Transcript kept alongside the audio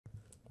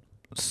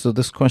So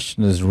this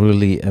question is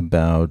really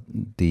about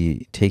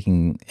the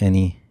taking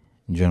any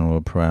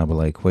general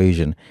parabola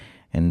equation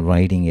and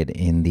writing it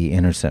in the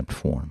intercept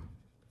form.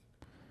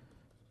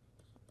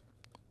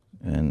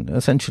 And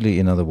essentially,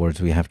 in other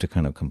words, we have to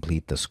kind of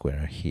complete the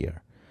square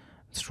here.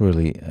 It's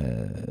really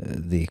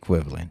the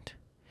equivalent.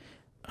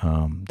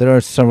 There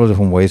are several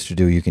different ways to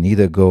do. You can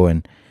either go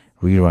and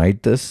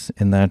rewrite this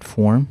in that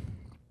form.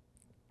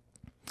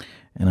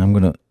 And I'm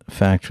going to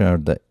factor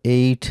out the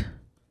 8.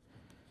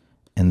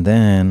 And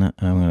then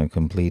I'm going to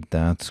complete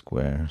that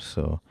square.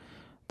 So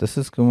this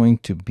is going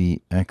to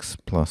be x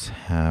plus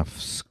half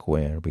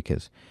square,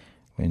 because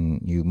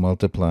when you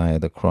multiply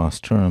the cross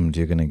terms,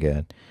 you're going to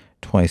get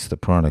twice the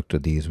product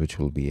of these, which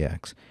will be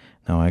x.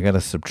 Now I got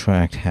to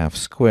subtract half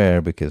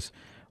square, because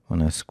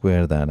when I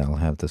square that, I'll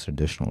have this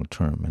additional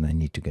term, and I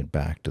need to get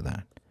back to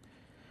that.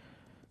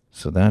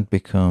 So that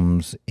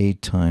becomes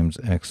 8 times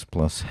x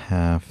plus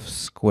half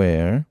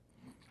square.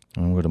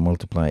 I'm going to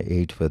multiply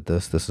 8 with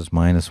this. This is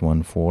minus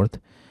 1/4.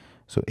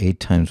 So 8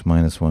 times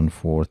minus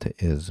 1/4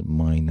 is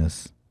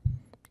minus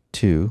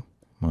 2,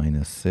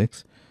 minus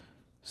 6.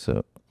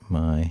 So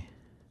my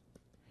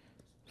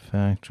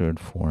factored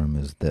form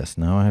is this.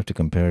 Now I have to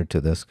compare it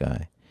to this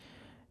guy.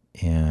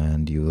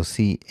 And you will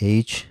see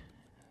h,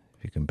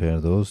 if you compare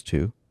those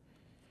two,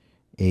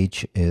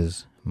 h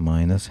is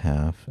minus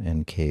half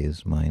and k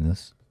is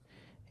minus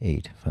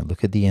 8. If I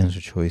look at the answer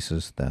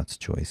choices, that's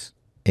choice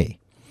A.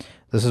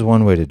 This is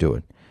one way to do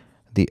it.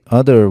 The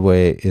other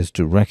way is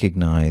to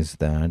recognize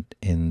that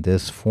in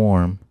this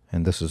form,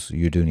 and this is,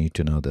 you do need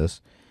to know this,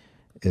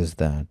 is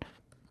that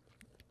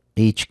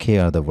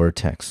hk are the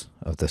vertex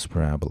of this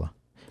parabola.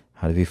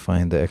 How do we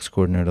find the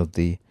x-coordinate of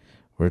the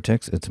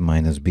vertex? It's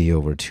minus b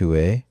over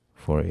 2a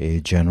for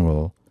a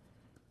general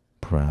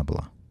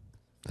parabola.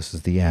 This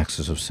is the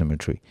axis of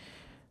symmetry.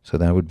 So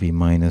that would be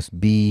minus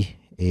b,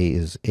 a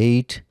is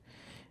 8,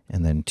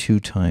 and then 2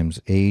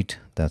 times 8,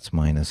 that's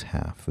minus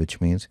half, which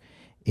means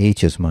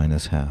h is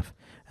minus half.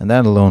 And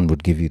that alone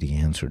would give you the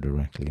answer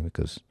directly,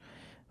 because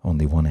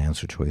only one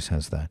answer choice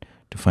has that.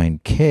 To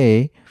find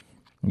k,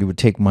 you would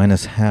take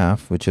minus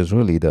half, which is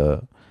really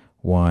the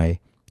y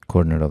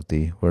coordinate of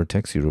the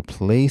vertex. You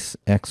replace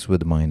x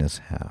with minus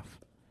half.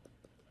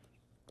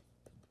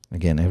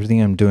 Again, everything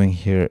I'm doing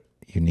here,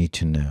 you need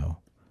to know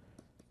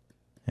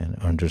and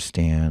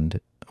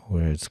understand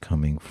where it's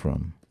coming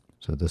from.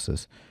 So this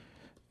is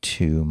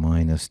 2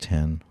 minus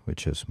 10,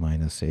 which is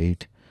minus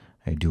 8.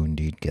 I do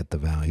indeed get the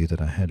value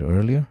that I had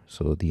earlier.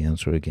 So the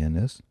answer again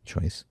is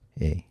choice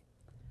A.